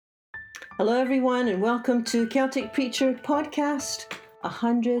Hello everyone and welcome to Celtic Preacher Podcast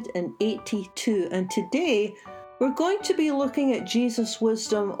 182, and today we're going to be looking at Jesus'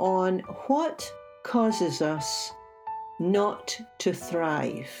 wisdom on what causes us not to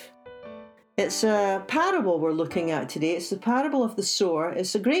thrive. It's a parable we're looking at today. It's the parable of the sower.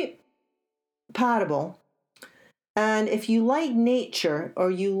 It's a great parable, and if you like nature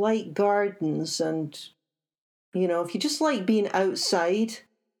or you like gardens and if you just like being outside,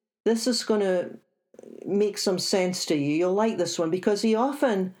 this is going to make some sense to you. You'll like this one because he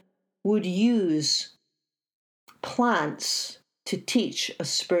often would use plants to teach a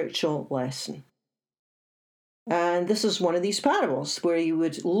spiritual lesson. And this is one of these parables where he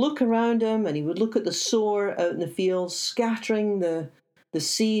would look around him and he would look at the sower out in the fields, scattering the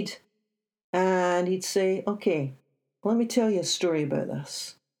seed, and he'd say, okay, let me tell you a story about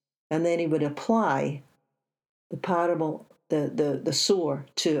this. And then he would apply the parable, the sower,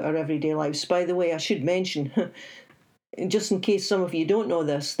 to our everyday lives. By the way, I should mention, just in case some of you don't know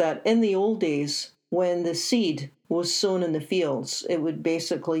this, that in the old days, when the seed was sown in the fields, it would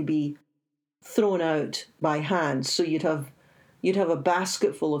basically be thrown out by hand. So you'd have a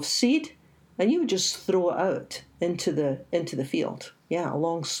basket full of seed, and you would just throw it out into the field. Yeah, a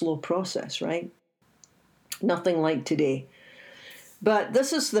long, slow process, right? Nothing like today. But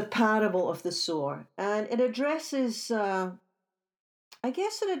this is the parable of the sower, and it addresses, lots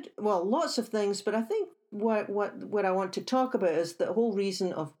of things. But I think what I want to talk about is the whole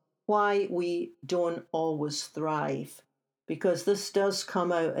reason of why we don't always thrive, because this does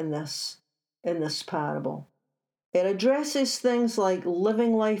come out in this parable. It addresses things like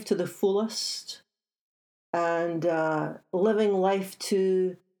living life to the fullest and living life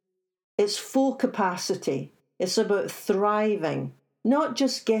to its full capacity. It's about thriving, not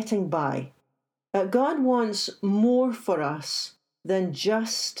just getting by. God wants more for us than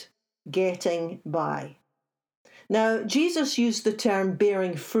just getting by. Now, Jesus used the term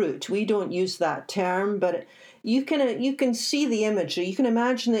bearing fruit. We don't use that term, but you can see the imagery. You can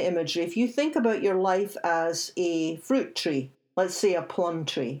imagine the imagery. If you think about your life as a fruit tree, let's say a plum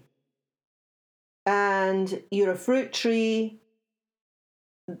tree, and you're a fruit tree,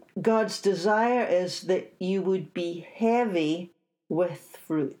 God's desire is that you would be heavy with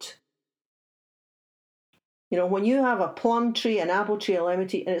fruit. When you have a plum tree, an apple tree, a lemon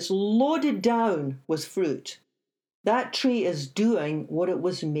tree, and it's loaded down with fruit, that tree is doing what it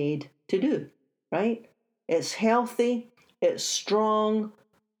was made to do, right? It's healthy, it's strong,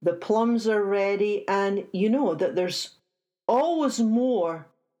 the plums are ready, and you know that there's always more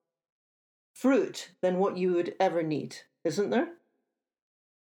fruit than what you would ever need, isn't there?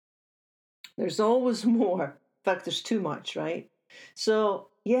 There's always more. In fact, there's too much, right? So,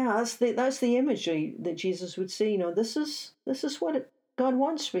 yeah, that's the imagery that Jesus would say. This is what God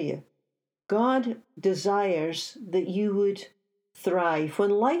wants for you. God desires that you would thrive. When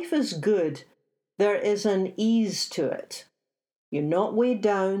life is good, there is an ease to it. You're not weighed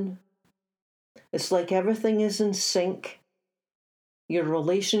down. It's like everything is in sync. Your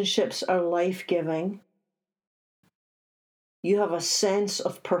relationships are life-giving. You have a sense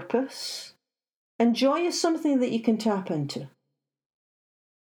of purpose. And joy is something that you can tap into.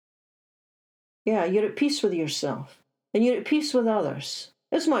 Yeah, you're at peace with yourself. And you're at peace with others.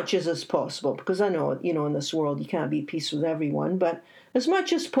 As much as is possible. Because I know, in this world you can't be at peace with everyone. But as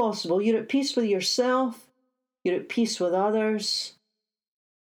much as possible, you're at peace with yourself. You're at peace with others.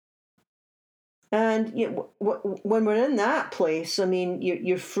 And when we're in that place,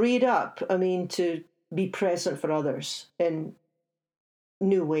 you're freed up, to be present for others in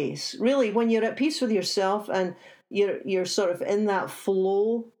new ways. Really, when you're at peace with yourself and you're sort of in that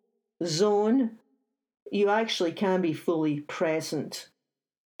flow zone, you actually can be fully present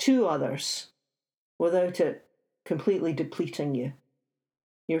to others without it completely depleting you.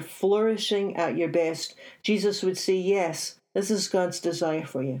 You're flourishing at your best. Jesus would say, yes, this is God's desire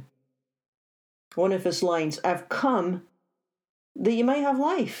for you. One of his lines, I've come that you might have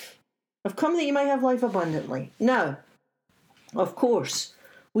life. I've come that you might have life abundantly. Now, of course,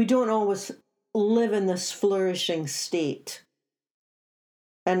 we don't always live in this flourishing state.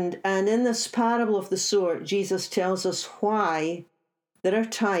 And in this parable of the sower, Jesus tells us why there are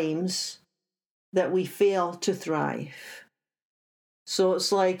times that we fail to thrive. So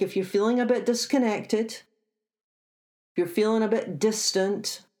it's like if you're feeling a bit disconnected, if you're feeling a bit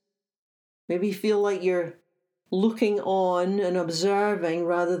distant, maybe you feel like you're looking on and observing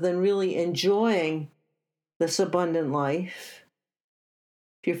rather than really enjoying this abundant life.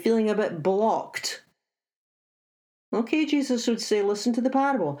 If you're feeling a bit blocked, okay, Jesus would say, listen to the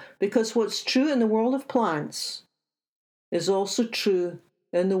parable, because what's true in the world of plants is also true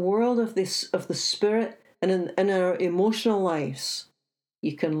in the world of the spirit and in our emotional lives,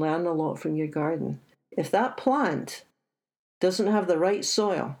 you can learn a lot from your garden. If that plant doesn't have the right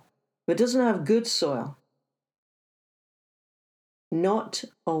soil, if it doesn't have good soil, not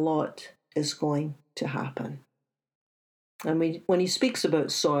a lot is going to happen. And when he speaks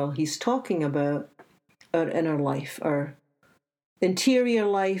about soil, he's talking about our inner life, our interior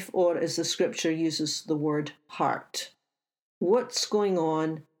life, or as the scripture uses the word, heart. What's going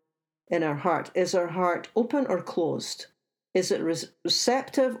on in our heart? Is our heart open or closed? Is it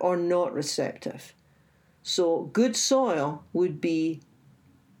receptive or not receptive? So good soil would be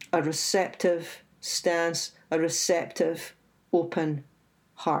a receptive stance, a receptive, open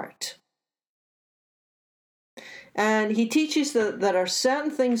heart. And he teaches that there are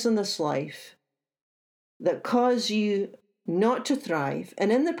certain things in this life that cause you not to thrive.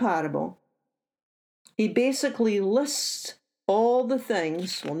 And in the parable, he basically lists all the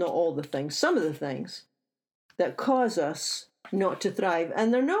things, well, not all the things, some of the things that cause us not to thrive.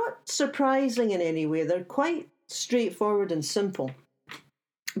 And they're not surprising in any way. They're quite straightforward and simple.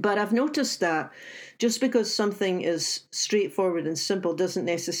 But I've noticed that just because something is straightforward and simple doesn't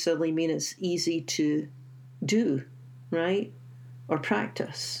necessarily mean it's easy to do, right? Or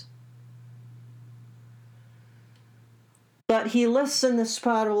practice. But he lists in this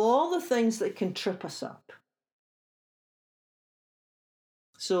parable all the things that can trip us up.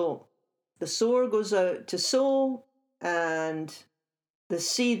 So the sower goes out to sow, and the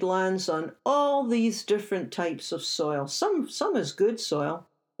seed lands on all these different types of soil. Some is good soil,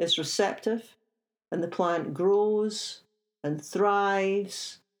 it's receptive, and the plant grows and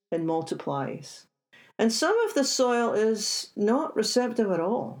thrives and multiplies. And some of the soil is not receptive at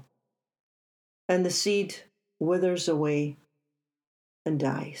all, and the seed withers away and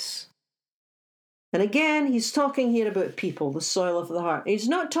dies. And again, he's talking here about people, the soil of the heart. He's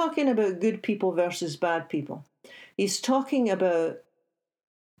not talking about good people versus bad people. He's talking about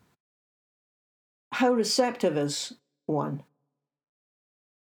how receptive is one,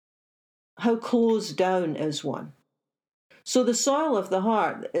 how closed down is one. So the soil of the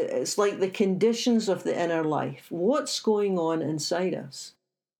heart, it's like the conditions of the inner life. What's going on inside us?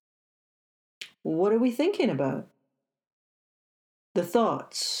 What are we thinking about? The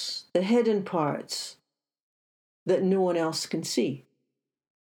thoughts, the hidden parts that no one else can see.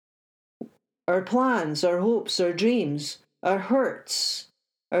 Our plans, our hopes, our dreams, our hurts,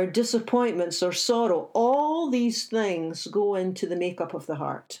 our disappointments, our sorrow, all these things go into the makeup of the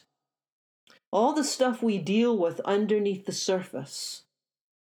heart. All the stuff we deal with underneath the surface.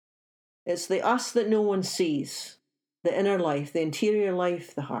 It's the us that no one sees, the inner life, the interior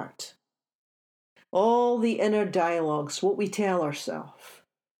life, the heart. All the inner dialogues, what we tell ourselves.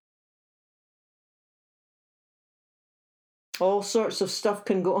 All sorts of stuff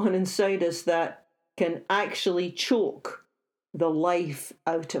can go on inside us that can actually choke the life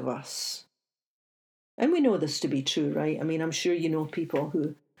out of us. And we know this to be true, right? I mean, I'm sure you know people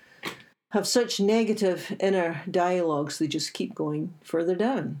who have such negative inner dialogues, they just keep going further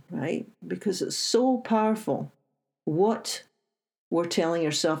down, right? Because it's so powerful what we're telling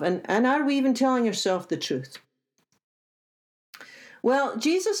ourselves. And are we even telling ourselves the truth? Well,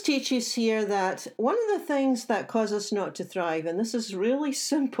 Jesus teaches here that one of the things that cause us not to thrive, and this is really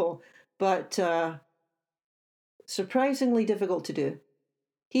simple, but surprisingly difficult to do.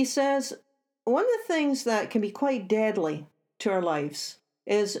 He says, one of the things that can be quite deadly to our lives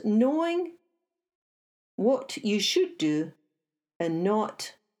is knowing what you should do and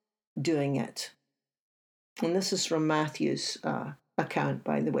not doing it. And this is from Matthew's account,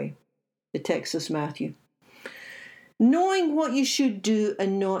 by the way. The text is Matthew. Knowing what you should do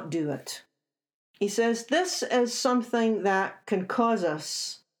and not do it. He says this is something that can cause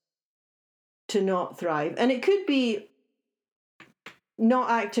us to not thrive. And it could be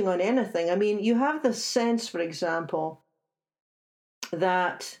not acting on anything. I mean, you have this sense, for example,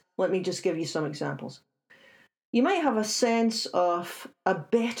 that, let me just give you some examples. You might have a sense of a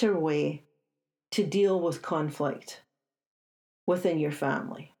better way to deal with conflict within your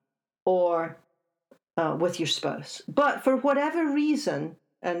family or with your spouse. But for whatever reason,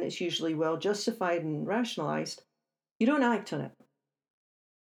 and it's usually well justified and rationalized, you don't act on it.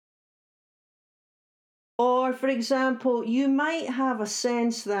 Or, for example, you might have a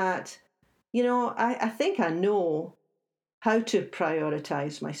sense that, I think I know how to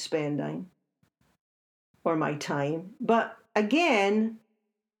prioritize my spending or my time. But again,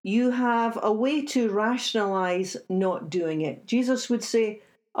 you have a way to rationalize not doing it. Jesus would say,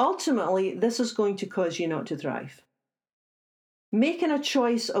 ultimately, this is going to cause you not to thrive. Making a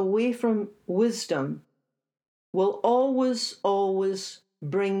choice away from wisdom will always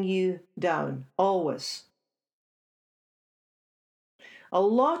bring you down, always. A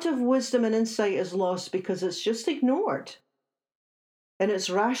lot of wisdom and insight is lost because it's just ignored and it's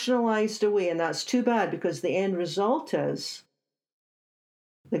rationalized away, and that's too bad, because the end result is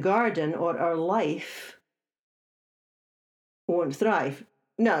the garden, or our life, won't thrive.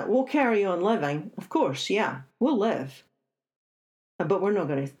 Now, we'll carry on living, of course, yeah, we'll live, but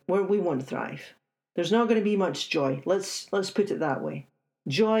we won't thrive. There's not going to be much joy. Let's put it that way.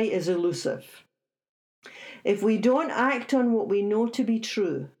 Joy is elusive. If we don't act on what we know to be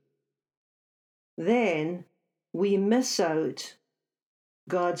true, then we miss out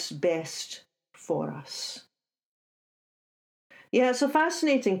God's best for us. Yeah, it's a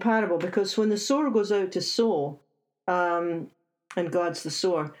fascinating parable, because when the sower goes out to sow, and God's the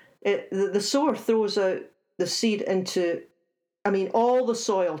sower, the sower throws out the seed into, all the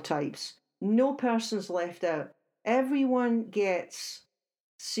soil types. No person's left out. Everyone gets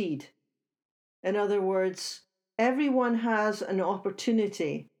seed. In other words, everyone has an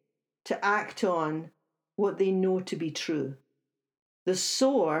opportunity to act on what they know to be true. The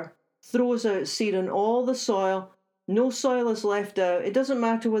sower throws out seed on all the soil. No soil is left out. It doesn't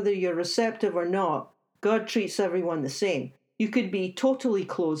matter whether you're receptive or not. God treats everyone the same. You could be totally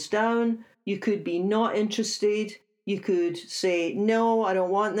closed down. You could be not interested. You could say, no, I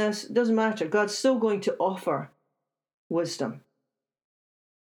don't want this. It doesn't matter. God's still going to offer wisdom,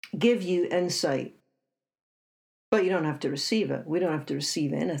 give you insight. But you don't have to receive it. We don't have to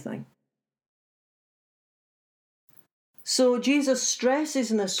receive anything. So Jesus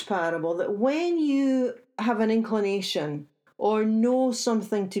stresses in this parable that when you have an inclination or know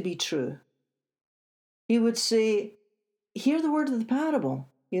something to be true, he would say, hear the word of the parable,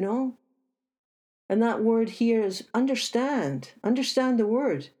 And that word here is understand. Understand the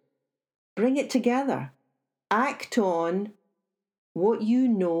word. Bring it together. Act on what you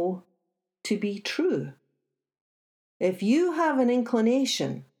know to be true. If you have an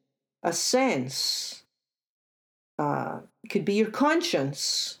inclination, a sense, could be your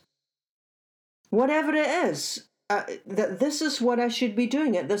conscience, whatever it is, that this is what I should be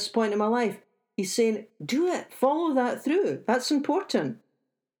doing at this point in my life, he's saying, do it, follow that through. That's important.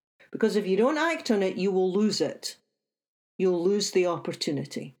 Because if you don't act on it, you will lose it. You'll lose the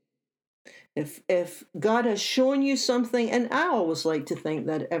opportunity. If God has shown you something, and I always like to think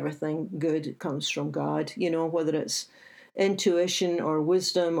that everything good comes from God, whether it's intuition or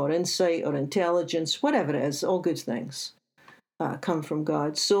wisdom or insight or intelligence, whatever it is, all good things come from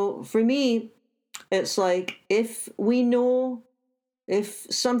God. So for me, it's like if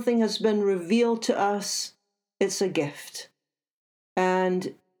something has been revealed to us, it's a gift.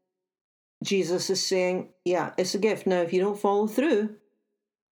 And Jesus is saying, yeah, it's a gift. Now, if you don't follow through,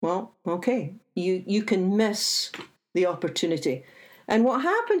 well, okay, you can miss the opportunity. And what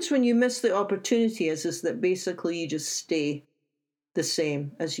happens when you miss the opportunity is that basically you just stay the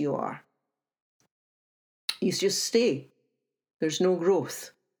same as you are. You just stay. There's no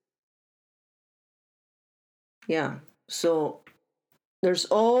growth. Yeah. So there's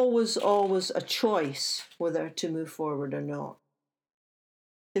always a choice whether to move forward or not.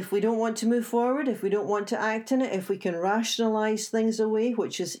 If we don't want to move forward, if we don't want to act in it, if we can rationalize things away,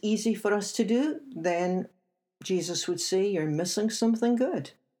 which is easy for us to do, then Jesus would say you're missing something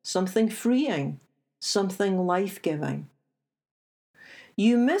good, something freeing, something life-giving.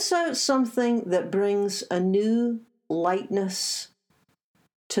 You miss out something that brings a new lightness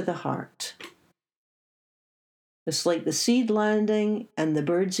to the heart. It's like the seed landing and the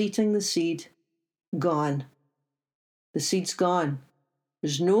birds eating the seed, gone. The seed's gone.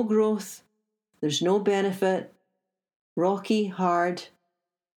 There's no growth. There's no benefit. Rocky, hard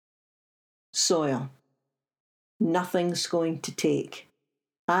soil. Nothing's going to take.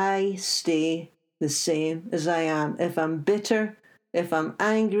 I stay the same as I am. If I'm bitter, if I'm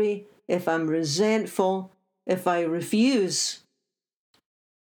angry, if I'm resentful, if I refuse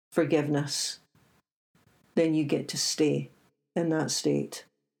forgiveness, then you get to stay in that state.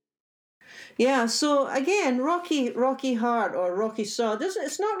 Yeah, so again, rocky heart or rocky soil,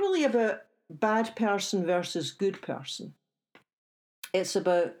 it's not really about bad person versus good person. It's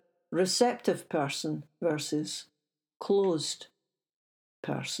about receptive person versus closed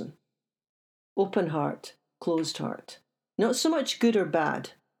person. Open heart, closed heart. Not so much good or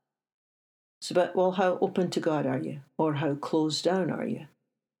bad. It's about, well, how open to God are you? Or how closed down are you?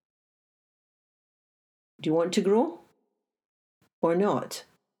 Do you want to grow or not?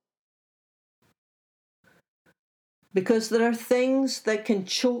 Because there are things that can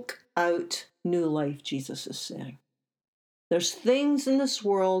choke out new life, Jesus is saying. There's things in this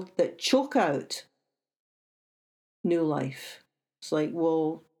world that choke out new life. It's like,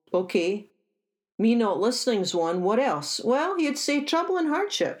 well, okay, me not listening's one. What else? Well, you'd say trouble and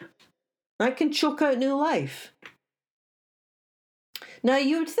hardship. That can choke out new life. Now,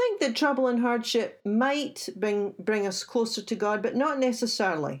 you would think that trouble and hardship might bring us closer to God, but not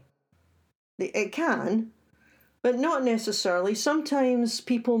necessarily. It can, but not necessarily. Sometimes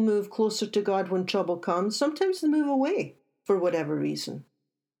people move closer to God when trouble comes. Sometimes they move away for whatever reason.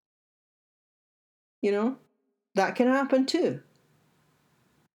 You know, that can happen too.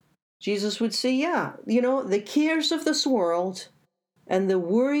 Jesus would say, yeah, the cares of this world and the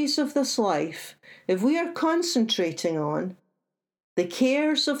worries of this life, if we are concentrating on the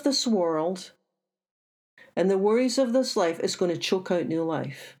cares of this world and the worries of this life, it's going to choke out new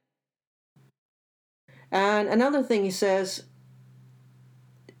life. And another thing he says,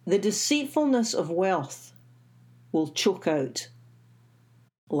 the deceitfulness of wealth will choke out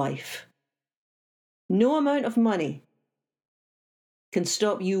life. No amount of money can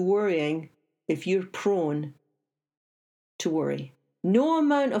stop you worrying if you're prone to worry. No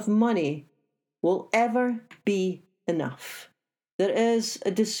amount of money will ever be enough. There is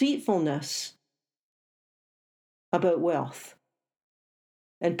a deceitfulness about wealth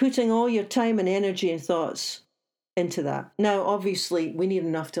and putting all your time and energy and thoughts into that. Now, obviously, we need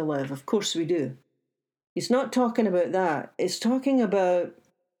enough to live. Of course we do. He's not talking about that. It's talking about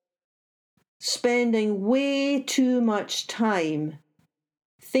spending way too much time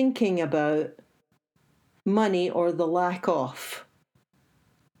thinking about money or the lack of.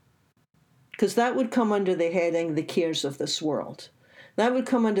 Because that would come under the heading, the cares of this world. That would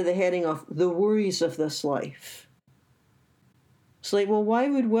come under the heading of the worries of this life. It's like, well, why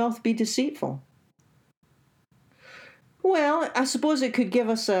would wealth be deceitful? Well, I suppose it could give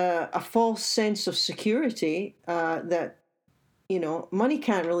us a false sense of security that, money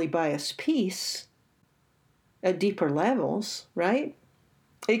can't really buy us peace at deeper levels, right?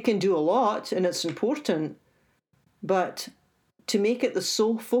 It can do a lot and it's important, but to make it the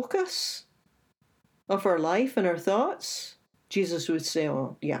sole focus of our life and our thoughts, Jesus would say,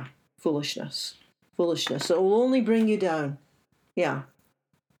 oh, yeah, foolishness. Foolishness. It will only bring you down. Yeah,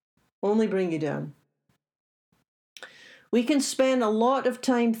 only bring you down. We can spend a lot of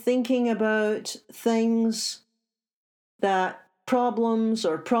time thinking about things that problems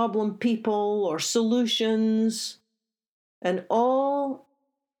or problem people or solutions, and all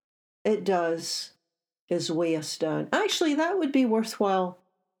it does is weigh us down. Actually, that would be worthwhile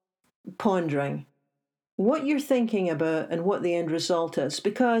pondering what you're thinking about and what the end result is.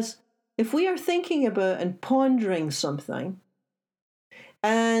 Because if we are thinking about and pondering something,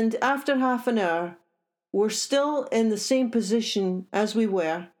 and after half an hour, we're still in the same position as we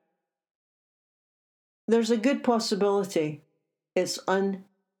were, there's a good possibility it's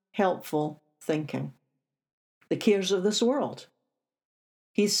unhelpful thinking. The cares of this world.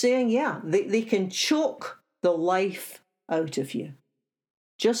 He's saying, yeah, they can choke the life out of you.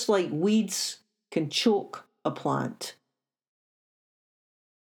 Just like weeds can choke a plant.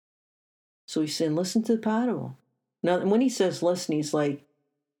 So he's saying, listen to the parable. Now, when he says listen, he's like,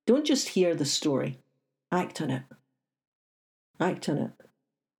 don't just hear the story. Act on it. Act on it.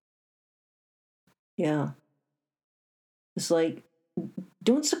 Yeah. It's like,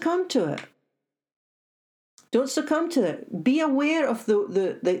 don't succumb to it. Don't succumb to it. Be aware of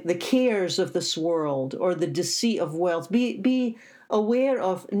the cares of this world or the deceit of wealth. Be aware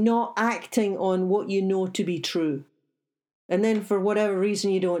of not acting on what you know to be true. And then for whatever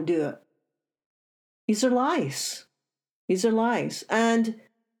reason you don't do it. These are lies. These are lies. And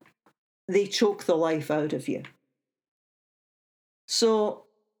they choke the life out of you. So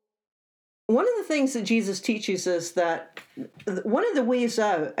one of the things that Jesus teaches is that one of the ways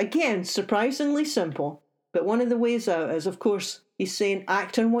out, again, surprisingly simple, but one of the ways out is, of course, he's saying,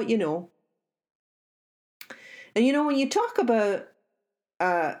 act on what you know. And when you talk about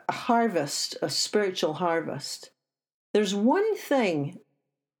a harvest, a spiritual harvest, there's one thing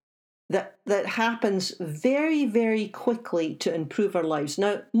that happens very, very quickly to improve our lives.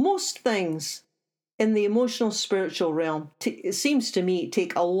 Now, most things in the emotional spiritual realm, it seems to me,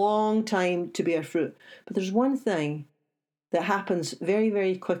 take a long time to bear fruit. But there's one thing that happens very,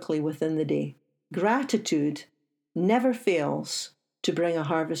 very quickly within the day. Gratitude never fails to bring a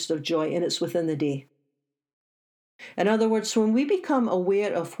harvest of joy, and it's within the day. In other words, when we become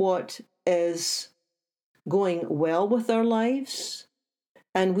aware of what is going well with our lives,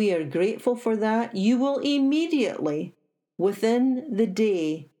 and we are grateful for that, you will immediately, within the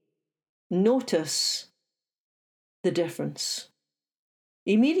day, notice the difference.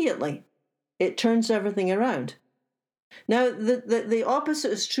 Immediately, it turns everything around. Now, the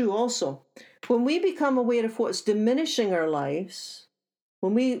opposite is true also. When we become aware of what's diminishing our lives,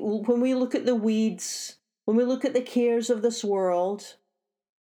 when we look at the weeds, when we look at the cares of this world,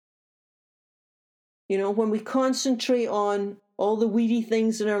 when we concentrate on all the weedy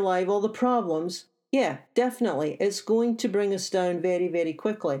things in our life, all the problems, yeah, definitely, it's going to bring us down very, very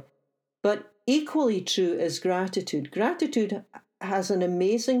quickly. But equally true is gratitude. Gratitude has an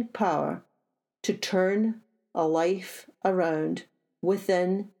amazing power to turn a life around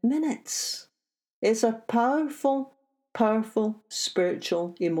within minutes. It's a powerful, powerful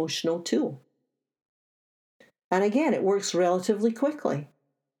spiritual, emotional tool. And again, it works relatively quickly.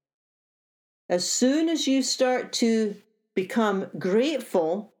 As soon as you start to become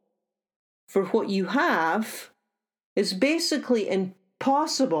grateful for what you have, it's basically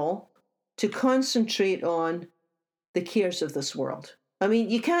impossible to concentrate on the cares of this world. I mean,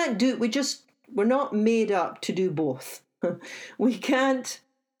 you can't do, we're not made up to do both. We can't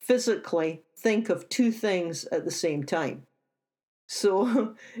physically think of two things at the same time.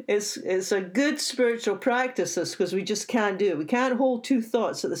 So it's a good spiritual practice, because we just can't do it. We can't hold two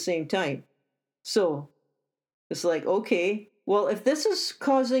thoughts at the same time. So it's like, okay, well, if this is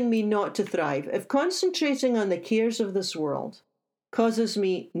causing me not to thrive, if concentrating on the cares of this world causes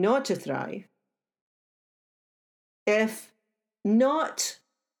me not to thrive, if not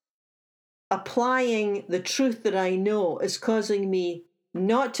applying the truth that I know is causing me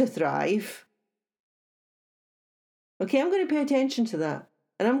not to thrive, okay, I'm going to pay attention to that.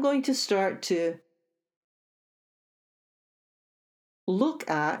 And I'm going to start to look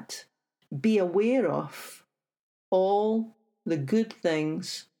at, be aware of all the good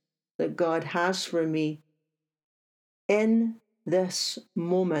things that God has for me in this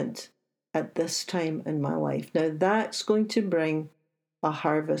moment at this time in my life. Now that's going to bring a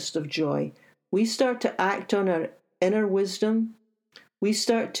harvest of joy. We start to act on our inner wisdom. We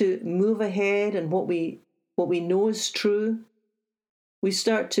start to move ahead and what we know is true. We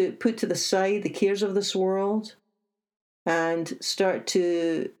start to put to the side the cares of this world and start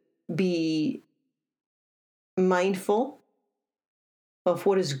to be mindful of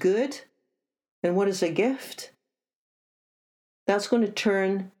what is good and what is a gift. That's going to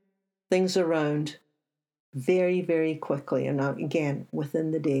turn things around very, very quickly. And now, again,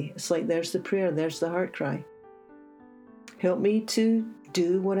 within the day. It's like there's the prayer, there's the heart cry. Help me to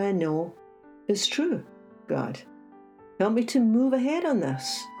do what I know is true, God. Help me to move ahead on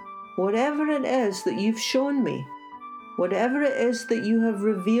this. Whatever it is that you've shown me, whatever it is that you have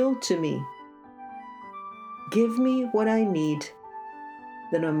revealed to me, give me what I need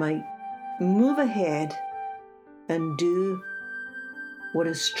that I might move ahead and do what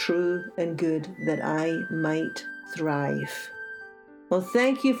is true and good, that I might thrive. Well,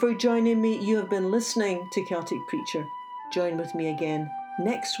 thank you for joining me. You have been listening to Celtic Preacher. Join with me again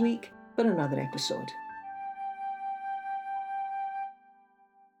next week for another episode.